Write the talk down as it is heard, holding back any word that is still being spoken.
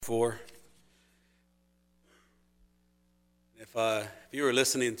For if you were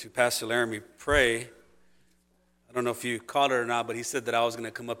listening to Pastor Laramie pray, I don't know if you caught it or not, but he said that I was going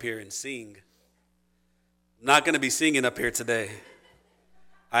to come up here and sing. I'm not going to be singing up here today.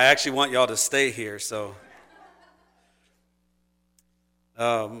 I actually want y'all to stay here. So,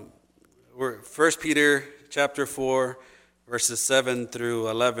 we're 1 Peter chapter 4, verses 7 through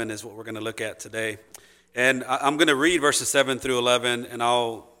 11 is what we're going to look at today. And I'm going to read verses 7 through 11, and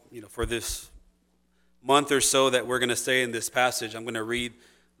I'll, for this month or so that we're going to stay in this passage, I'm going to read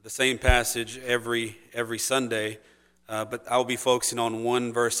the same passage every Sunday, but I'll be focusing on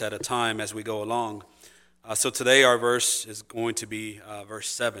one verse at a time as we go along. So today our verse is going to be verse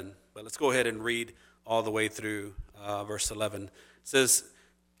 7, but let's go ahead and read all the way through verse 11. It says,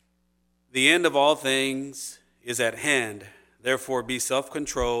 "The end of all things is at hand, therefore be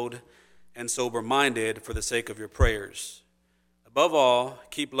self-controlled and sober-minded for the sake of your prayers. Above all,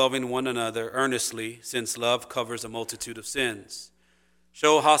 keep loving one another earnestly, since love covers a multitude of sins.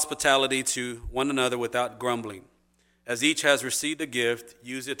 Show hospitality to one another without grumbling. As each has received a gift,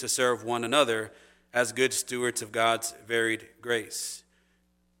 use it to serve one another as good stewards of God's varied grace.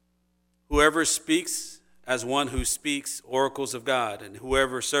 Whoever speaks as one who speaks oracles of God, and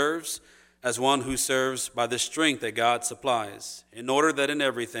whoever serves as one who serves by the strength that God supplies, in order that in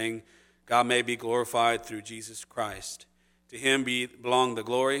everything God may be glorified through Jesus Christ. To him belong the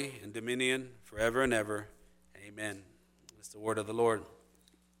glory and dominion forever and ever. Amen." That's the word of the Lord.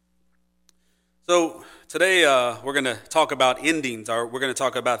 So today we're going to talk about endings. We're going to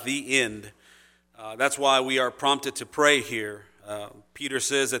talk about the end. That's why we are prompted to pray here. Peter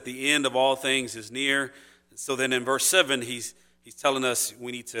says that the end of all things is near. So then in verse 7, he's telling us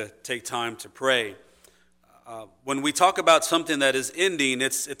we need to take time to pray. When we talk about something that is ending,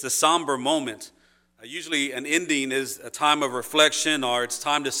 it's a somber moment. Usually an ending is a time of reflection, or it's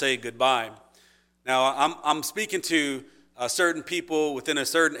time to say goodbye. Now, I'm speaking to certain people within a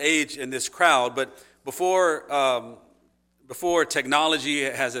certain age in this crowd, but before technology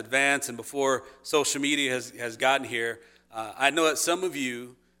has advanced and before social media has gotten here, I know that some of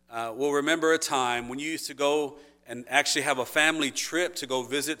you will remember a time when you used to go and actually have a family trip to go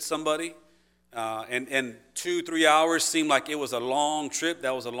visit somebody. And 2-3 hours seemed like it was a long trip.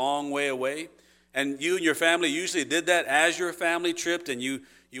 That was a long way away. And you and your family usually did that as your family tripped, and you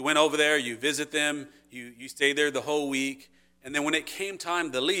went over there, you visit them, you stayed there the whole week. And then when it came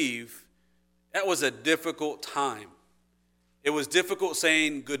time to leave, that was a difficult time. It was difficult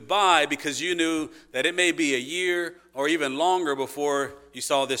saying goodbye because you knew that it may be a year or even longer before you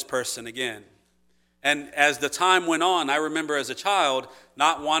saw this person again. And as the time went on, I remember as a child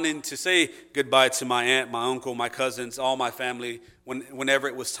not wanting to say goodbye to my aunt, my uncle, my cousins, all my family whenever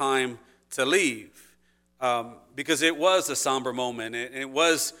it was time to leave, because it was a somber moment. It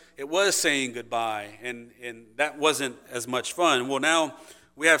was saying goodbye, and that wasn't as much fun. Well, now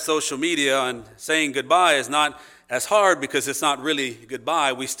we have social media, and saying goodbye is not as hard because it's not really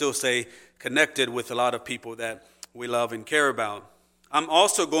goodbye. We still stay connected with a lot of people that we love and care about. I'm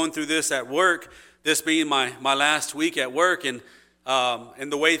also going through this at work. This being my last week at work, and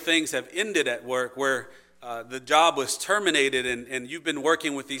the way things have ended at work, where the job was terminated, and you've been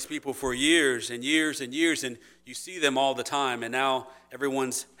working with these people for years and years and years, and you see them all the time, and now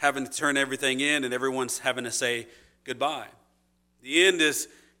everyone's having to turn everything in, and everyone's having to say goodbye. The end is,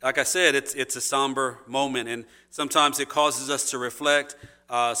 like I said, it's a somber moment, and sometimes it causes us to reflect.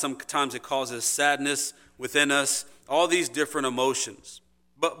 Sometimes it causes sadness within us, all these different emotions.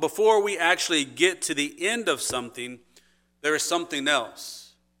 But before we actually get to the end of something, there is something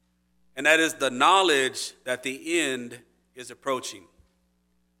else. And that is the knowledge that the end is approaching.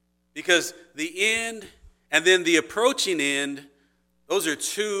 Because the end and then the approaching end, those are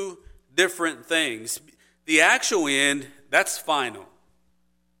two different things. The actual end, that's final.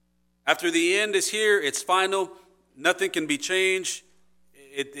 After the end is here, it's final. Nothing can be changed.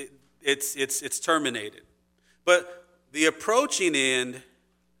 It's terminated. But the approaching end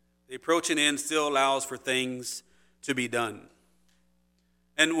still allows for things to be done.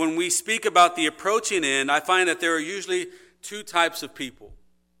 And when we speak about the approaching end, I find that there are usually two types of people.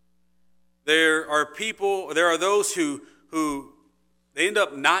 There are those who they end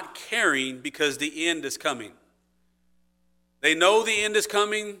up not caring because the end is coming. They know the end is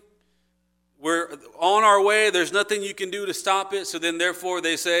coming. We're on our way. There's nothing you can do to stop it. So then therefore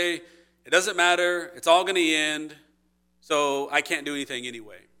they say, it doesn't matter. It's all going to end. So I can't do anything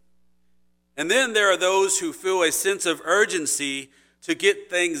anyway. And then there are those who feel a sense of urgency to get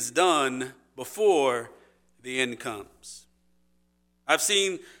things done before the end comes. I've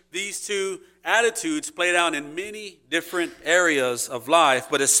seen these two attitudes played out in many different areas of life,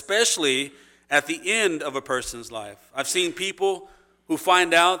 but especially at the end of a person's life. I've seen people who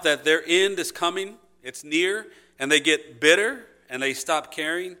find out that their end is coming, it's near, and they get bitter and they stop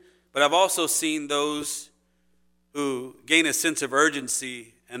caring. But I've also seen those who gain a sense of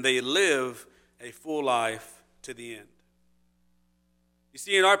urgency and they live a full life to the end. You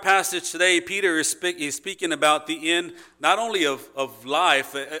see, in our passage today, Peter is speaking about the end not only of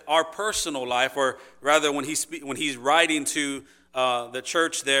life, our personal life, or rather when he's writing to the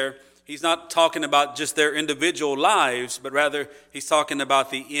church there, he's not talking about just their individual lives, but rather he's talking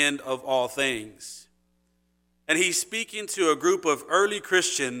about the end of all things. And he's speaking to a group of early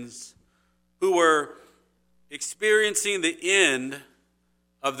Christians who were experiencing the end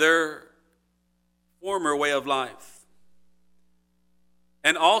of their former way of life.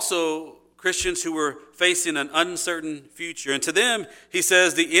 And also Christians who were facing an uncertain future. And to them, he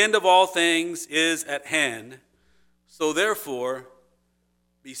says, the end of all things is at hand. So therefore,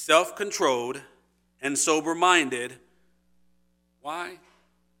 be self-controlled and sober-minded. Why?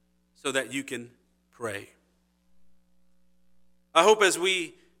 So that you can pray. I hope as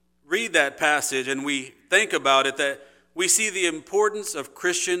we read that passage and we think about it, that we see the importance of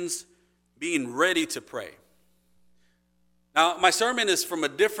Christians being ready to pray. Now, my sermon is from a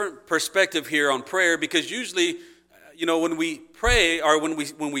different perspective here on prayer, because usually, when we pray or when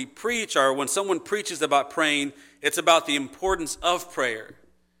we preach or when someone preaches about praying, it's about the importance of prayer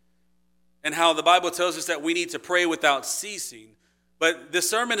and how the Bible tells us that we need to pray without ceasing. But this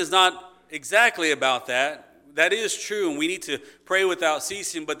sermon is not exactly about that. That is true, and we need to pray without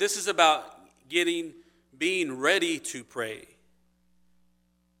ceasing, but this is about being ready to pray.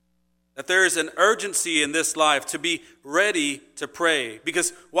 That there is an urgency in this life to be ready to pray.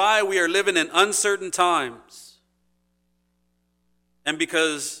 Because why? We are living in uncertain times. And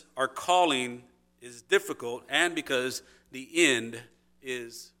because our calling is difficult, and because the end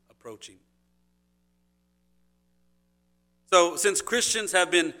is approaching. So, since Christians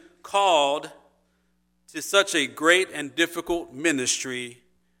have been called to such a great and difficult ministry,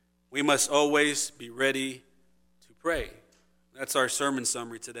 we must always be ready to pray. That's our sermon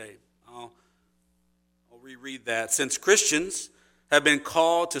summary today. I'll reread that. Since Christians have been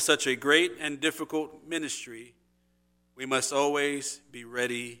called to such a great and difficult ministry, we must always be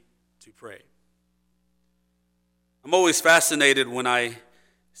ready to pray. I'm always fascinated when I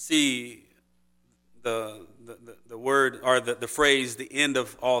see the word or the phrase, the end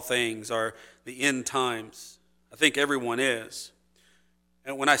of all things, or the end times. I think everyone is.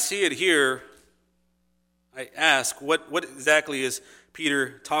 And when I see it here, I ask, what exactly is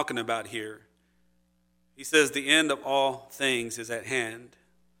Peter talking about here? He says the end of all things is at hand.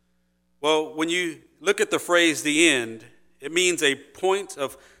 Well, when you look at the phrase the end, it means a point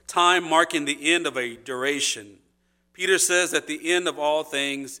of time marking the end of a duration. Peter says that the end of all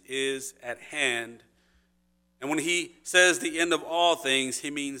things is at hand. And when he says the end of all things,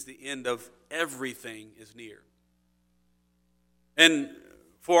 he means the end of everything is near. And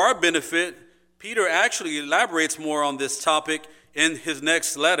for our benefit, Peter actually elaborates more on this topic in his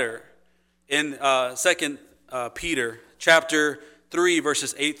next letter, in 2 Peter chapter 3,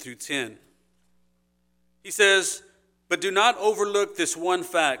 verses 8 through 10. He says, "But do not overlook this one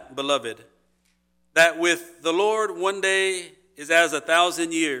fact, beloved, that with the Lord 1 day is as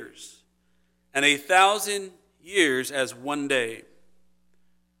 1,000 years, and 1,000 years as 1 day.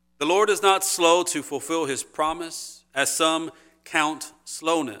 The Lord is not slow to fulfill his promise, as some count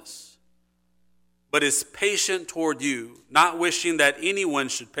slowness, but is patient toward you, not wishing that anyone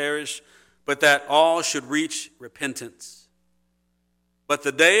should perish, but that all should reach repentance. But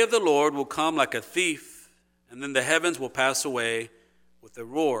the day of the Lord will come like a thief, and then the heavens will pass away with a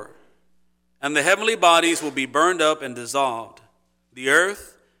roar, and the heavenly bodies will be burned up and dissolved. The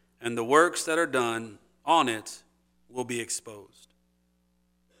earth and the works that are done on it will be exposed."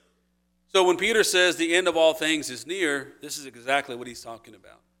 So when Peter says the end of all things is near, this is exactly what he's talking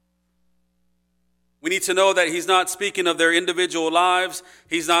about. We need to know that he's not speaking of their individual lives.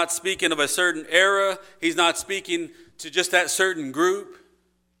 He's not speaking of a certain era. He's not speaking to just that certain group.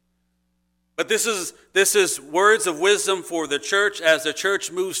 But this is words of wisdom for the church as the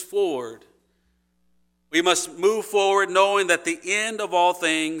church moves forward. We must move forward knowing that the end of all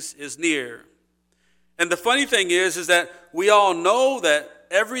things is near. And the funny thing is that we all know that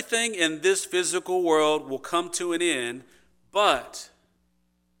everything in this physical world will come to an end, but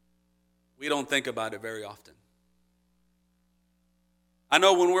we don't think about it very often. I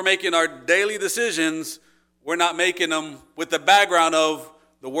know when we're making our daily decisions, we're not making them with the background of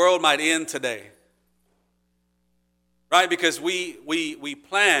the world might end today. right? Because we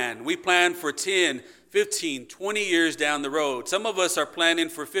plan for 10, 15, 20 years down the road. Some of us are planning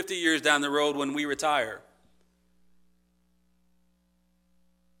for 50 years down the road when we retire.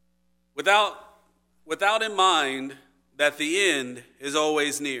 Without in mind that the end is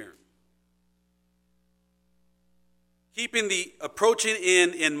always near. Keeping the approaching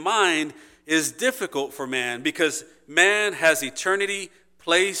end in mind is difficult for man because man has eternity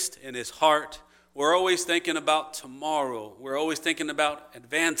placed in his heart. We're always thinking about tomorrow. We're always thinking about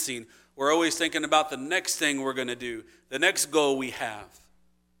advancing. We're always thinking about the next thing we're going to do, the next goal we have.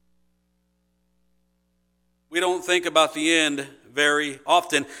 We don't think about the end very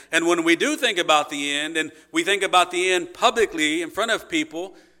often. And when we do think about the end, and we think about the end publicly in front of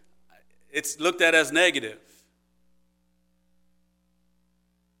people, it's looked at as negative.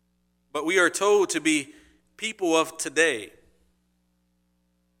 But we are told to be people of today.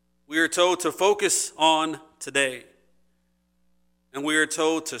 We are told to focus on today. And we are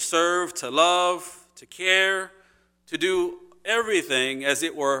told to serve, to love, to care, to do everything as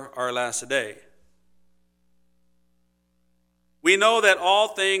it were our last day. We know that all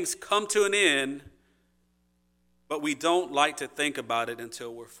things come to an end, but we don't like to think about it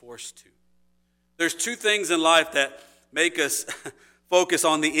until we're forced to. There's two things in life that make us focus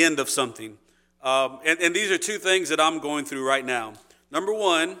on the end of something. And these are two things that I'm going through right now. Number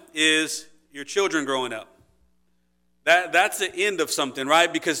one is your children growing up. That's the end of something,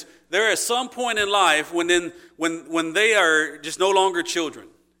 right? Because there is some point in life when they are just no longer children.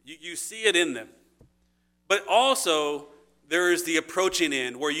 You see it in them. But also, there is the approaching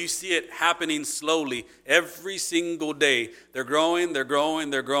end where you see it happening slowly every single day. They're growing,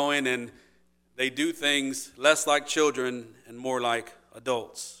 and they do things less like children and more like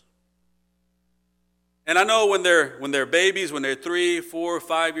adults. And I know when they're babies, when they're 3, 4,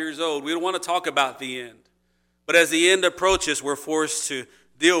 5 years old, we don't want to talk about the end. But as the end approaches, we're forced to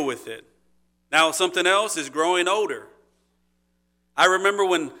deal with it. Now, something else is growing older. I remember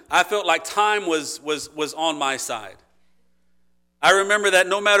when I felt like time was on my side. I remember that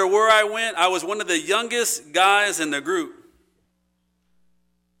no matter where I went, I was one of the youngest guys in the group.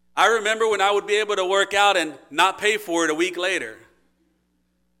 I remember when I would be able to work out and not pay for it a week later.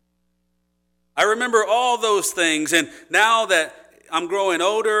 I remember all those things, and now that I'm growing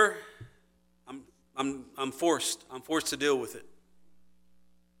older, I'm forced to deal with it.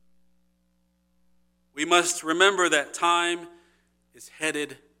 We must remember that time is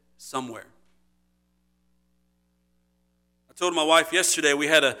headed somewhere. I told my wife yesterday, we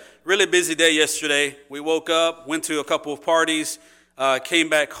had a really busy day yesterday. We woke up, went to a couple of parties, came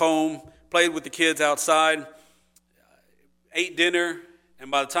back home, played with the kids outside, ate dinner, and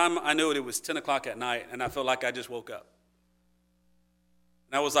by the time I knew it was 10 o'clock at night, and I felt like I just woke up.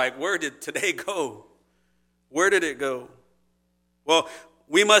 And I was like, where did today go? Where did it go? Well,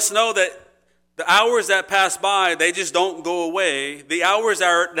 we must know that the hours that pass by, they just don't go away. The hours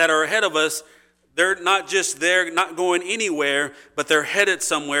that are ahead of us, they're not just there, not going anywhere, but they're headed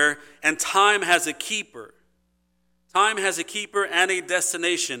somewhere, and time has a keeper. Time has a keeper and a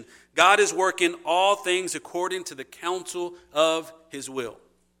destination. God is working all things according to the counsel of his will.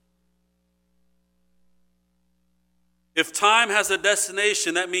 If time has a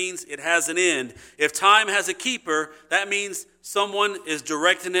destination, that means it has an end. If time has a keeper, that means someone is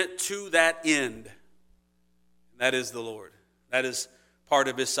directing it to that end. That is the Lord. That is part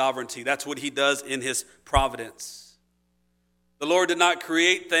of his sovereignty. That's what he does in his providence. The Lord did not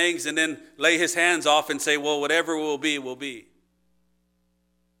create things and then lay his hands off and say, well, whatever will be, will be.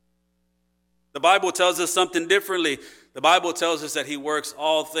 The Bible tells us something differently. The Bible tells us that he works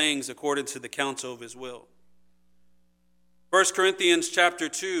all things according to the counsel of his will. 1 Corinthians chapter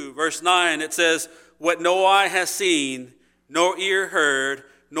 2, verse 9, it says, what no eye has seen, nor ear heard,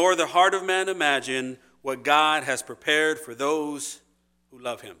 nor the heart of man imagined, what God has prepared for those who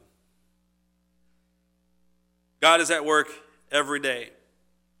love him. God is at work every day.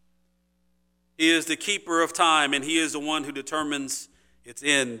 He is the keeper of time, and he is the one who determines its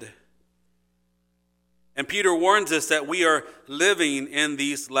end. And Peter warns us that we are living in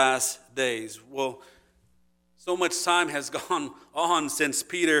these last days. Well, so much time has gone on since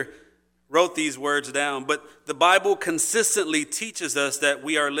Peter wrote these words down, but the Bible consistently teaches us that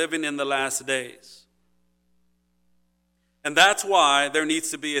we are living in the last days. And that's why there needs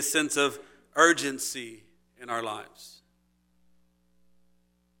to be a sense of urgency in our lives.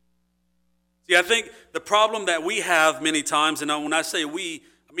 See, I think the problem that we have many times, and when I say we,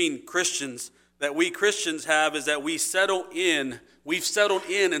 I mean Christians, that we Christians have is that we've settled in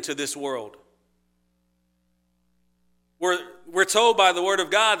into this world. We're told by the Word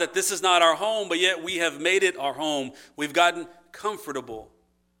of God that this is not our home, but yet we have made it our home. We've gotten comfortable.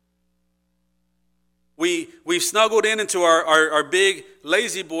 We've snuggled into our big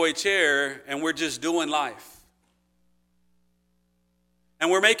lazy boy chair, and we're just doing life. And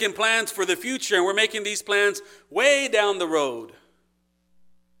we're making plans for the future, and we're making these plans way down the road.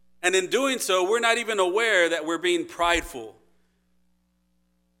 And in doing so, we're not even aware that we're being prideful.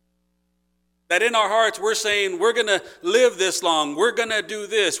 That in our hearts, we're saying, we're going to live this long, we're going to do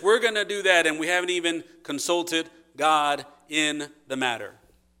this, we're going to do that, and we haven't even consulted God in the matter.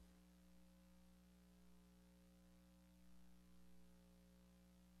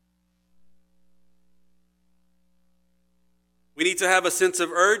 We need to have a sense of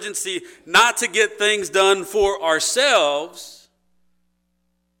urgency, not to get things done for ourselves,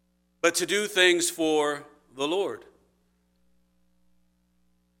 but to do things for the Lord.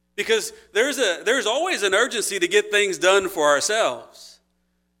 Because there's always an urgency to get things done for ourselves.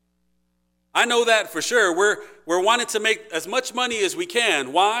 I know that for sure. We're wanting to make as much money as we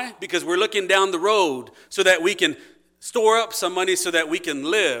can. Why? Because we're looking down the road so that we can store up some money so that we can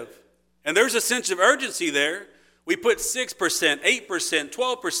live. And there's a sense of urgency there. We put 6%, 8%,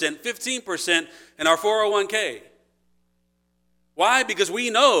 12%, 15% in our 401k. Why? Because we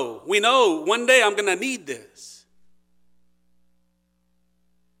know one day I'm going to need this.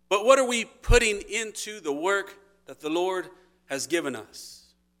 But what are we putting into the work that the Lord has given us?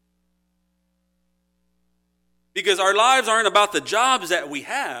 Because our lives aren't about the jobs that we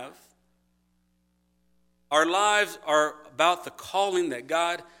have. Our lives are about the calling that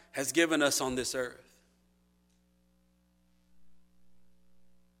God has given us on this earth.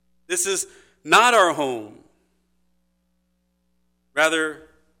 This is not our home. Rather,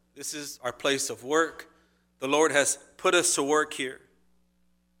 this is our place of work. The Lord has put us to work here.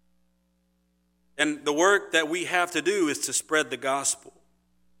 And the work that we have to do is to spread the gospel.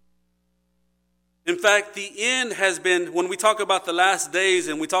 In fact, the end has been, when we talk about the last days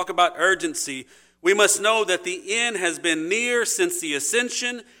and we talk about urgency, we must know that the end has been near since the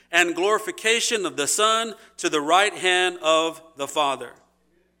ascension and glorification of the Son to the right hand of the Father.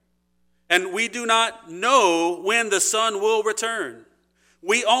 And we do not know when the Son will return.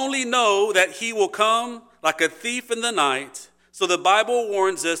 We only know that he will come like a thief in the night. So the Bible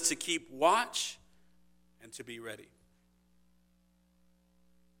warns us to keep watch and to be ready.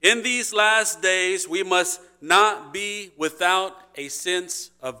 In these last days, we must not be without a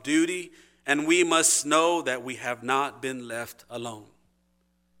sense of duty, and we must know that we have not been left alone.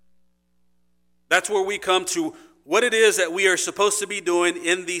 That's where we come to what it is that we are supposed to be doing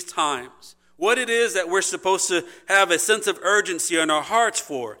in these times. What it is that we're supposed to have a sense of urgency in our hearts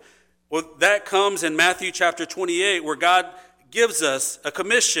for. Well, that comes in Matthew chapter 28, where God gives us a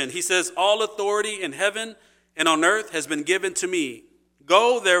commission. He says, all authority in heaven and on earth has been given to me.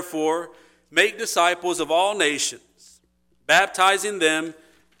 Go, therefore, make disciples of all nations, baptizing them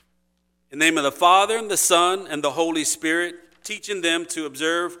in the name of the Father and the Son and the Holy Spirit, teaching them to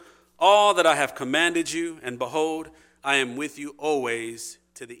observe all that I have commanded you, and behold, I am with you always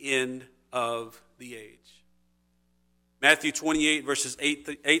to the end of the age. Matthew 28, verses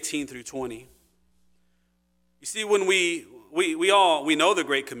 18 through 20. You see, when we know the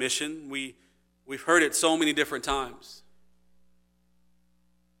Great Commission, we've heard it so many different times.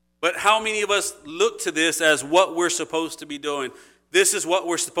 But how many of us look to this as what we're supposed to be doing? This is what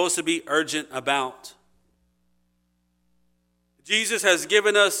we're supposed to be urgent about. Jesus has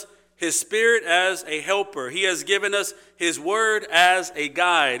given us his Spirit as a helper. He has given us his word as a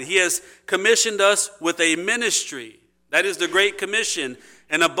guide. He has commissioned us with a ministry. That is the Great Commission.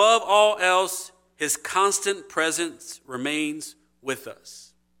 And above all else, his constant presence remains with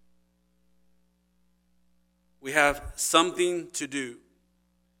us. We have something to do.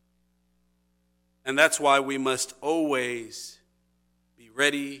 And that's why we must always be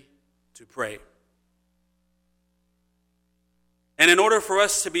ready to pray. And in order for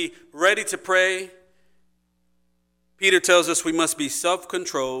us to be ready to pray, Peter tells us we must be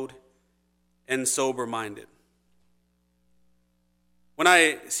self-controlled and sober-minded. When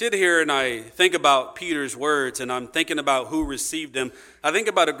I sit here and I think about Peter's words and I'm thinking about who received them, I think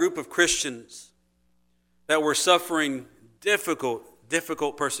about a group of Christians that were suffering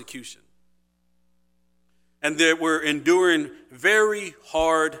difficult persecution. And that were enduring very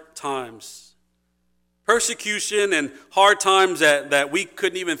hard times. Persecution and hard times that we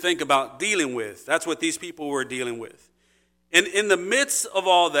couldn't even think about dealing with. That's what these people were dealing with. And in the midst of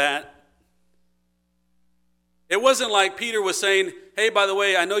all that, It wasn't like Peter was saying, hey, by the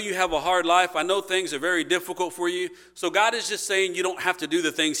way, I know you have a hard life. I know things are very difficult for you. So God is just saying you don't have to do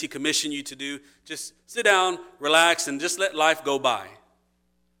the things he commissioned you to do. Just sit down, relax, and just let life go by.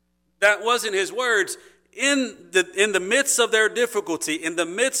 That wasn't his words. In the midst of their difficulty, in the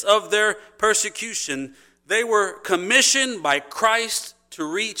midst of their persecution, they were commissioned by Christ to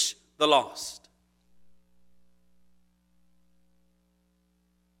reach the lost.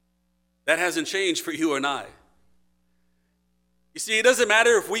 That hasn't changed for you and I. You see, it doesn't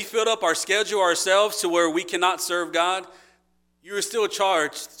matter if we filled up our schedule ourselves to where we cannot serve God. You are still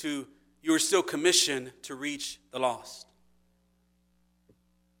you are still commissioned to reach the lost.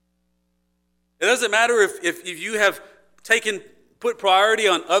 It doesn't matter if you have put priority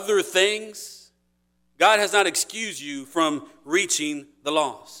on other things. God has not excused you from reaching the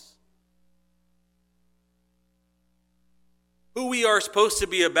lost. Who we are supposed to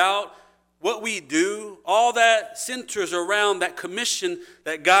be about, what we do, all that centers around that commission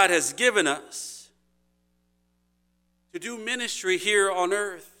that God has given us to do ministry here on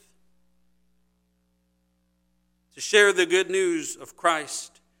earth, to share the good news of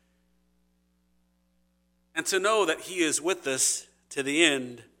Christ, and to know that he is with us to the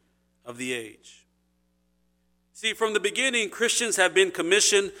end of the age. See, from the beginning, Christians have been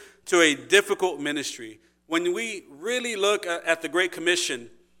commissioned to a difficult ministry. When we really look at the Great Commission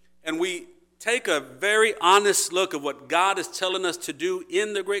and we take a very honest look at what God is telling us to do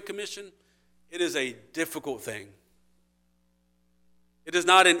in the Great Commission, it is a difficult thing. It is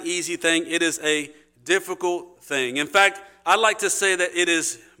not an easy thing. It is a difficult thing. In fact, I'd like to say that it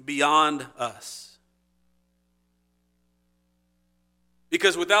is beyond us.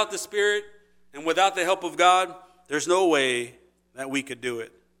 Because without the Spirit and without the help of God, there's no way that we could do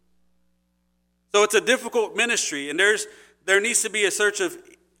it. So it's a difficult ministry, and there needs to be a search of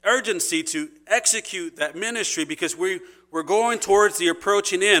urgency to execute that ministry because we're going towards the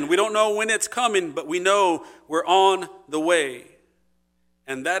approaching end. We don't know when it's coming, but we know we're on the way.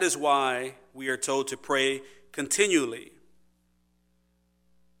 And that is why we are told to pray continually.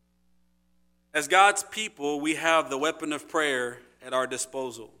 As God's people, we have the weapon of prayer at our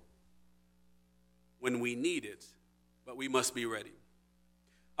disposal when we need it, but we must be ready.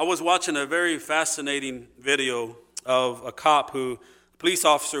 I was watching a very fascinating video of a police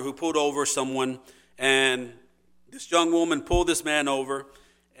officer who pulled over someone, and this young woman pulled this man over.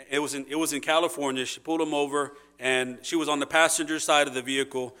 It was in California. She pulled him over, and she was on the passenger side of the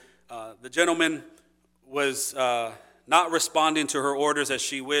vehicle. The gentleman was not responding to her orders as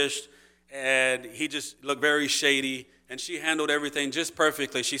she wished, and he just looked very shady, and she handled everything just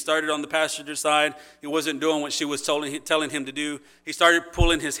perfectly. She started on the passenger side. He wasn't doing what she was telling him to do. He started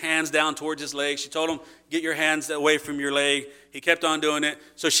pulling his hands down towards his legs. She told him, get your hands away from your leg. He kept on doing it.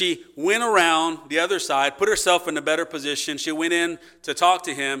 So she went around the other side, put herself in a better position. She went in to talk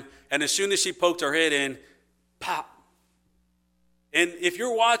to him, and as soon as she poked her head in, pop. And if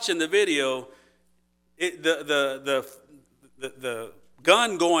you're watching the video, the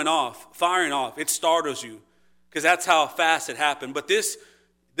gun going off, firing off, it startles you because that's how fast it happened. But this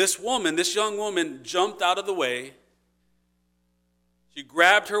young woman jumped out of the way. She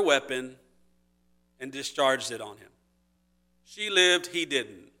grabbed her weapon and discharged it on him. She lived, he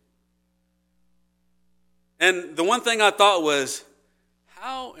didn't. And the one thing I thought was,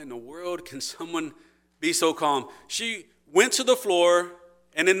 how in the world can someone be so calm? She went to the floor,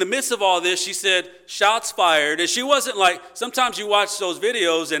 and in the midst of all this, she said, shots fired. And she wasn't like, sometimes you watch those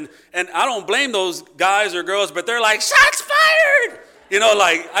videos, and I don't blame those guys or girls, but they're like, shots fired!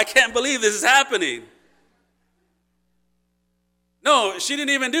 Like, I can't believe this is happening. No, she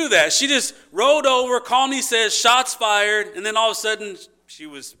didn't even do that. She just rolled over, calmly said, shots fired, and then all of a sudden, she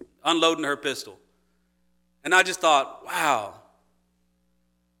was unloading her pistol. And I just thought, wow,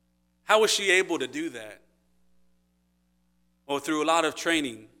 how was she able to do that? Well, through a lot of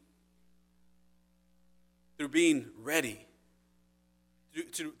training, through being ready,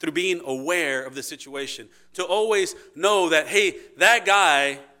 through being aware of the situation, to always know that, hey, that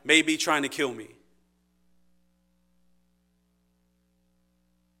guy may be trying to kill me.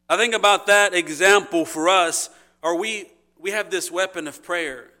 I think about that example for us, or we have this weapon of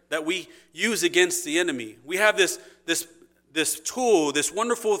prayer that we use against the enemy. We have this tool, this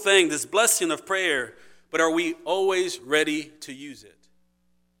wonderful thing, this blessing of prayer, but are we always ready to use it?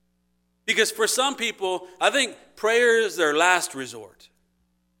 Because for some people, I think prayer is their last resort.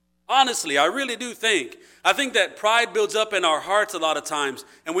 Honestly, I really do think. I think that pride builds up in our hearts a lot of times,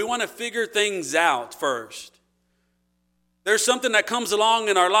 and we want to figure things out first. There's something that comes along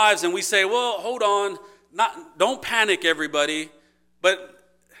in our lives, and we say, well, hold on, don't panic, everybody, but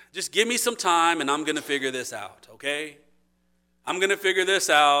just give me some time, and I'm going to figure this out, okay? I'm going to figure this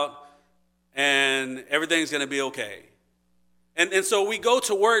out, and everything's going to be okay. And so we go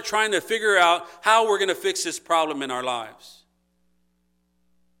to work trying to figure out how we're going to fix this problem in our lives.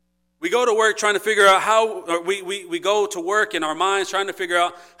 We go to work trying to figure out how, we go to work in our minds trying to figure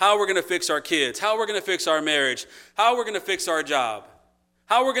out how we're going to fix our kids, how we're going to fix our marriage, how we're going to fix our job,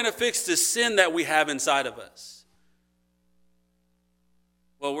 how we're going to fix the sin that we have inside of us.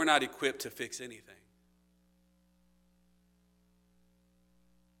 Well, we're not equipped to fix anything.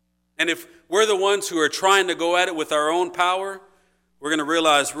 And if we're the ones who are trying to go at it with our own power, we're going to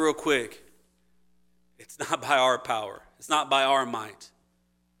realize real quick, it's not by our power. It's not by our might.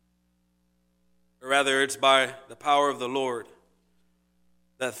 Or rather, it's by the power of the Lord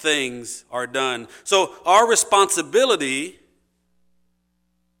that things are done. So our responsibility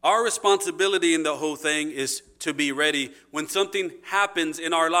in the whole thing is to be ready. When something happens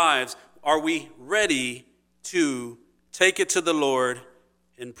in our lives, are we ready to take it to the Lord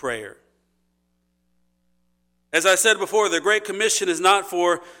in prayer? As I said before, the Great Commission is not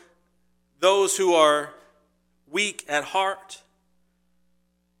for those who are weak at heart.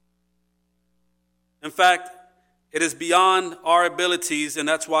 In fact, it is beyond our abilities, and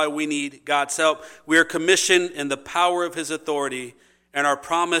that's why we need God's help. We are commissioned in the power of His authority and are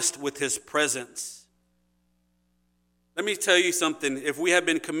promised with His presence. Let me tell you something. If we have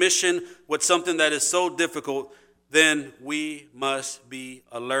been commissioned with something that is so difficult, then we must be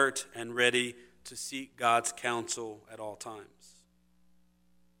alert and ready to seek God's counsel at all times.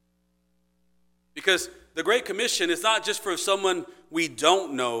 Because the Great Commission is not just for someone we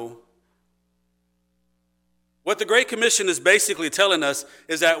don't know. What the Great Commission is basically telling us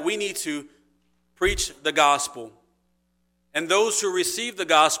is that we need to preach the gospel. And those who receive the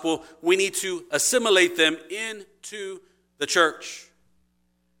gospel, we need to assimilate them into the church.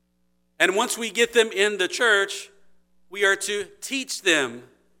 And once we get them in the church, we are to teach them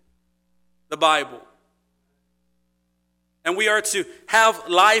the Bible. And we are to have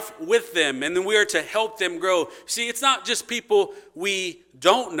life with them, and then we are to help them grow. See, it's not just people we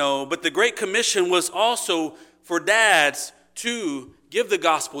don't know, but the Great Commission was also for dads to give the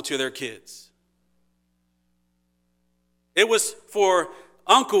gospel to their kids. It was for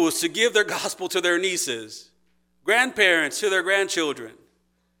uncles to give their gospel to their nieces, grandparents to their grandchildren,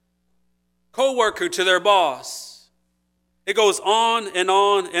 co-worker to their boss. It goes on and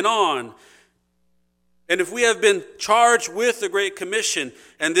on and on. And if we have been charged with the Great Commission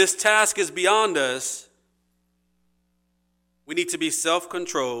and this task is beyond us, we need to be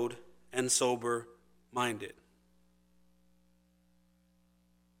self-controlled and sober-minded.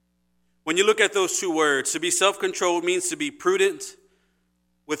 When you look at those two words, to be self-controlled means to be prudent,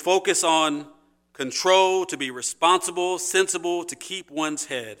 with focus on control, to be responsible, sensible, to keep one's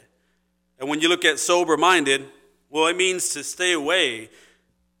head. And when you look at sober-minded, well, it means to stay away,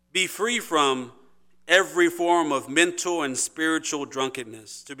 be free from every form of mental and spiritual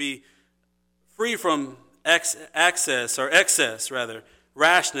drunkenness, to be free from excess,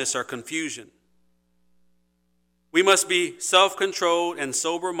 rashness or confusion. We must be self-controlled and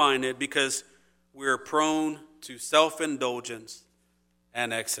sober-minded because we are prone to self-indulgence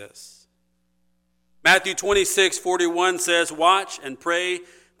and excess. Matthew 26:41 says, "Watch and pray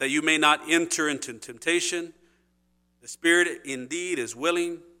that you may not enter into temptation. The spirit indeed is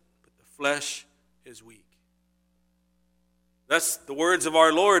willing, but the flesh is weak." That's the words of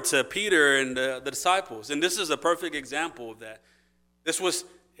our Lord to Peter and the disciples. And this is a perfect example of that. It was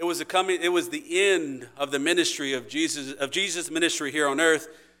the end of the ministry of Jesus' ministry here on earth.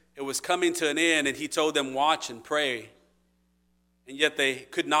 It was coming to an end, and he told them, watch and pray. And yet they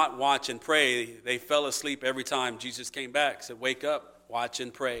could not watch and pray. They fell asleep every time Jesus came back, said, wake up, watch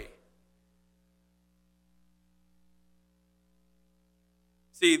and pray.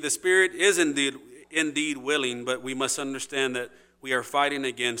 See, the spirit is indeed willing, but we must understand that we are fighting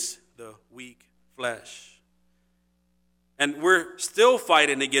against the weak flesh. And we're still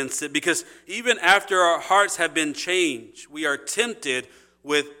fighting against it because even after our hearts have been changed, we are tempted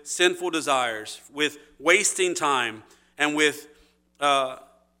with sinful desires, with wasting time, and with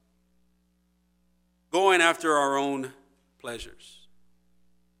going after our own pleasures.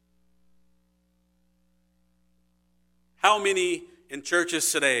 How many in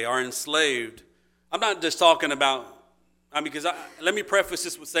churches today are enslaved? I'm not just talking about, let me preface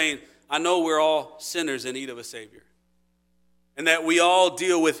this with saying, I know we're all sinners in need of a Savior. And that we all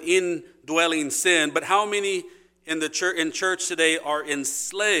deal with indwelling sin. But how many in church today are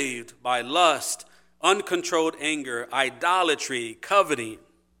enslaved by lust, uncontrolled anger, idolatry, coveting?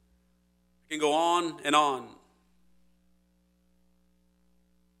 I can go on and on.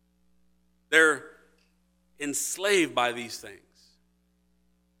 They're enslaved by these things.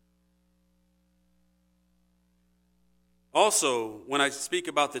 Also, when I speak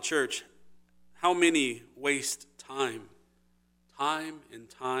about the church, how many waste time? Time and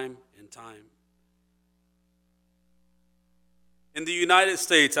time and time. In the United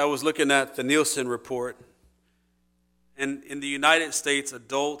States, I was looking at the Nielsen report, and in the United States,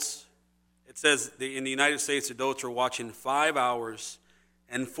 adults, it says in the United States, adults are watching 5 hours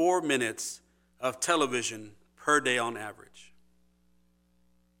and 4 minutes of television per day on average.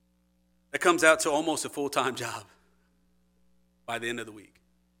 That comes out to almost a full-time job by the end of the week.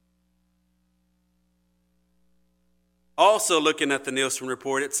 Also looking at the Nielsen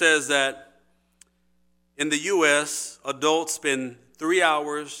report, it says that in the U.S., adults spend 3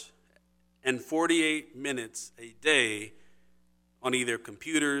 hours and 48 minutes a day on either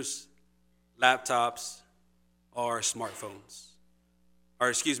computers, laptops, or smartphones.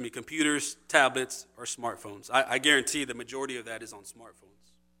 Computers, tablets, or smartphones. I guarantee the majority of that is on smartphones.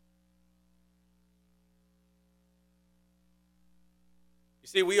 You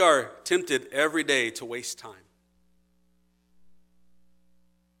see, we are tempted every day to waste time.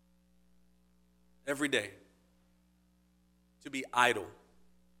 Every day. To be idle.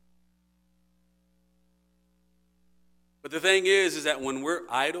 But the thing is that when we're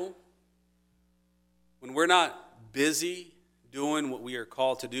idle, when we're not busy doing what we are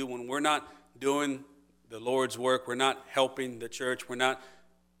called to do, when we're not doing the Lord's work, we're not helping the church, we're not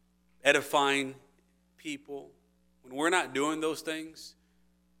edifying people, when we're not doing those things,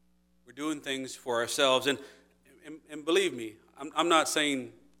 we're doing things for ourselves. And believe me, I'm not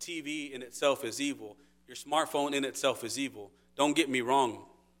saying TV in itself is evil. Your smartphone in itself is evil. Don't get me wrong.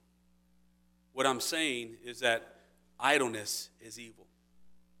 What I'm saying is that idleness is evil.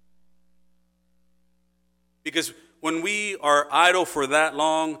 Because when we are idle for that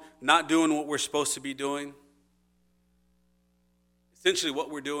long, not doing what we're supposed to be doing, essentially what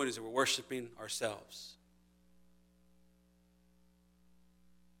we're doing is we're worshiping ourselves.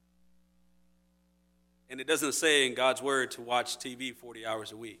 And it doesn't say in God's word to watch TV 40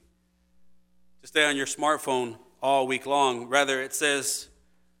 hours a week, to stay on your smartphone all week long. Rather, it says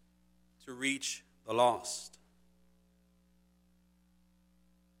to reach the lost.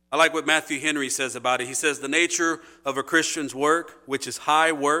 I like what Matthew Henry says about it. He says, the nature of a Christian's work, which is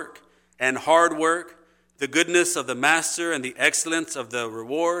high work and hard work, the goodness of the master and the excellence of the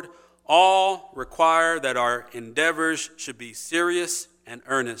reward, all require that our endeavors should be serious and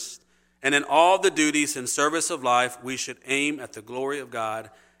earnest. And in all the duties and service of life, we should aim at the glory of God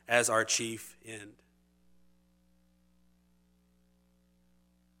as our chief end.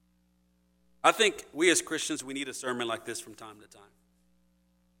 I think we as Christians, we need a sermon like this from time to time.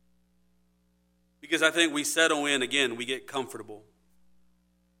 Because I think we settle in, again, we get comfortable.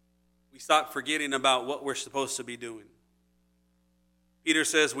 We stop forgetting about what we're supposed to be doing. Peter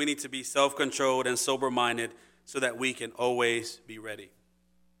says we need to be self-controlled and sober-minded so that we can always be ready.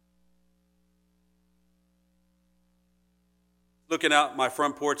 Looking out my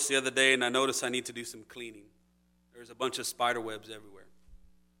front porch the other day, and I noticed I need to do some cleaning. There's a bunch of spider webs everywhere.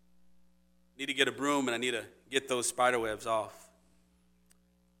 I need to get a broom, and I need to get those spider webs off.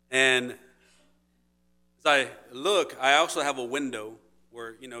 And as I look, I also have a window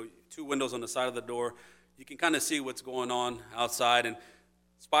where, 2 windows on the side of the door. You can kind of see what's going on outside, and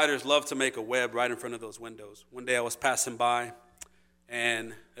spiders love to make a web right in front of those windows. One day I was passing by,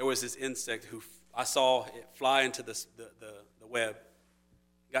 and there was this insect who I saw it fly into the web,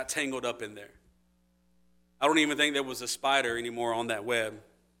 got tangled up in there. I don't even think there was a spider anymore on that web,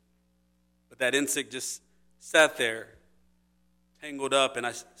 but that insect just sat there, tangled up, and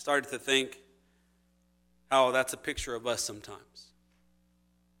I started to think how that's a picture of us sometimes.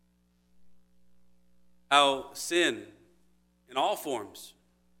 How sin, in all forms,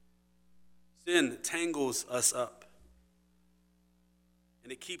 sin tangles us up.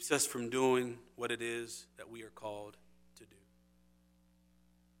 And it keeps us from doing what it is that we are called to do.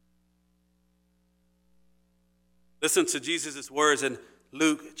 Listen to Jesus' words in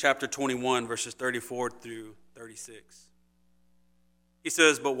Luke chapter 21, verses 34 through 36. He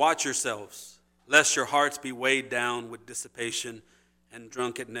says, "But watch yourselves, lest your hearts be weighed down with dissipation and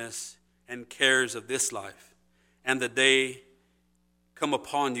drunkenness and cares of this life, and the day come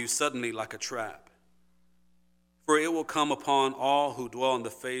upon you suddenly like a trap. For it will come upon all who dwell on the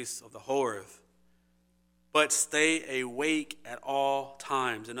face of the whole earth. But stay awake at all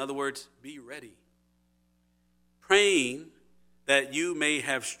times." In other words, be ready. "Praying that you may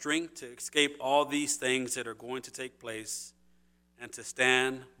have strength to escape all these things that are going to take place and to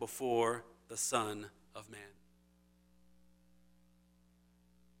stand before the Son of Man."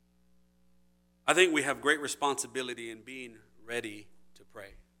 I think we have great responsibility in being ready to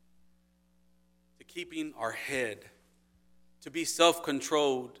pray, to keeping our head, to be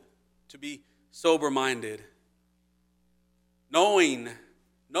self-controlled, to be sober-minded, knowing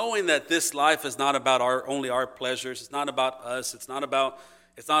that this life is not about only our pleasures. It's not about us. It's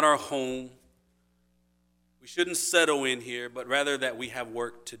not our home. We shouldn't settle in here, but rather that we have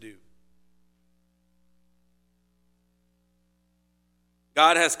work to do.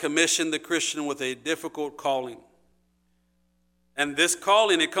 God has commissioned the Christian with a difficult calling. And this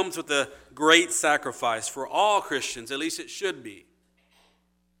calling, it comes with a great sacrifice for all Christians, at least it should be.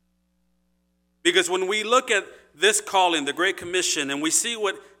 Because when we look at this calling, the Great Commission, and we see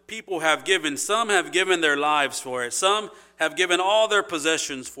what people have given, some have given their lives for it, some have given all their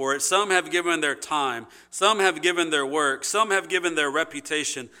possessions for it, some have given their time, some have given their work, some have given their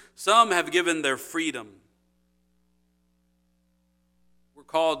reputation, some have given their freedom. We're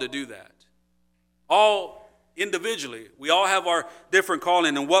called to do that. All individually. We all have our different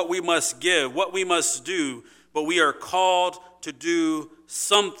calling and what we must give, what we must do, but we are called to do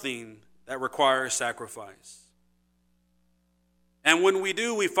something that requires sacrifice. And when we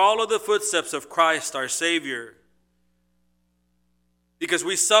do, we follow the footsteps of Christ, our Savior, because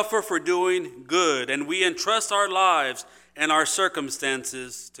we suffer for doing good and we entrust our lives and our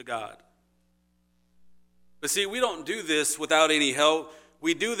circumstances to God. But see, we don't do this without any help.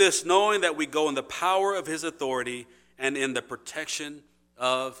 We do this knowing that we go in the power of His authority and in the protection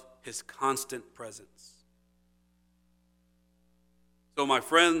of His constant presence. So my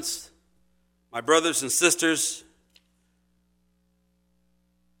friends, my brothers and sisters,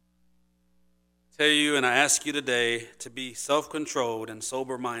 I tell you and I ask you today to be self-controlled and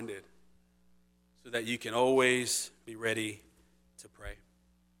sober-minded so that you can always be ready to pray.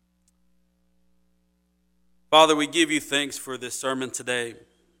 Father, we give you thanks for this sermon today.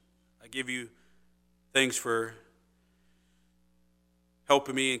 I give you thanks for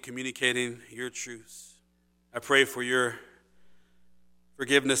helping me in communicating your truths. I pray for your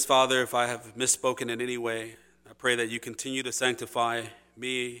forgiveness, Father, if I have misspoken in any way. I pray that you continue to sanctify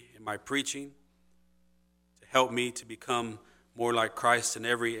me in my preaching, to help me to become more like Christ in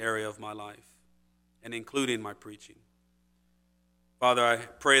every area of my life, and including my preaching. Father, I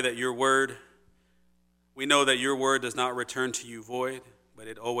pray that your word, we know that your word does not return to you void, but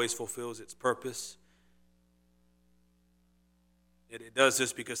it always fulfills its purpose. It does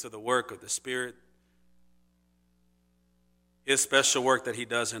this because of the work of the Spirit, His special work that He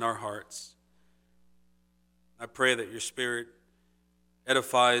does in our hearts. I pray that your Spirit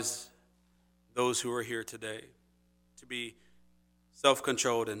edifies those who are here today to be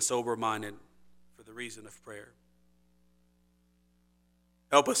self-controlled and sober-minded for the reason of prayer.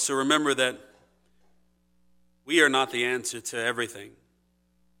 Help us to remember that we are not the answer to everything,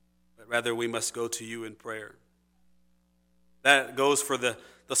 but rather we must go to you in prayer. That goes for the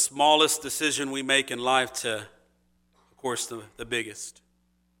smallest decision we make in life to, of course, the biggest.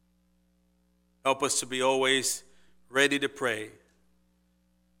 Help us to be always ready to pray,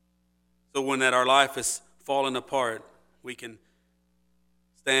 so when that our life is falling apart, we can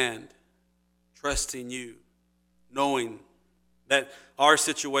stand trusting you, knowing that our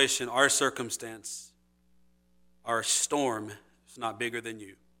situation, our circumstance, our storm is not bigger than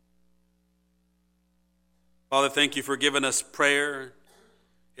you. Father, thank you for giving us prayer.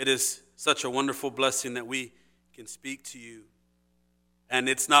 It is such a wonderful blessing that we can speak to you. And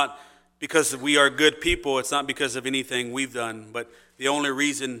it's not because we are good people. It's not because of anything we've done. But the only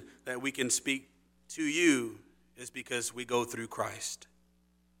reason that we can speak to you is because we go through Christ.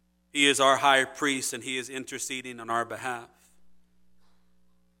 He is our high priest and He is interceding on our behalf.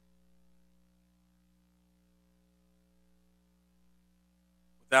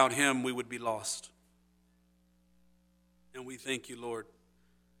 Without Him, we would be lost. And we thank you, Lord,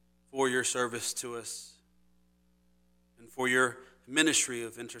 for your service to us and for your ministry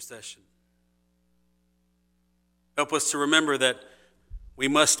of intercession. Help us to remember that we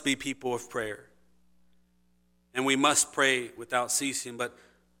must be people of prayer. And we must pray without ceasing, but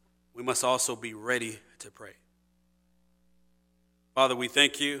we must also be ready to pray. Father, we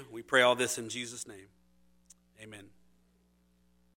thank you. We pray all this in Jesus' name. Amen.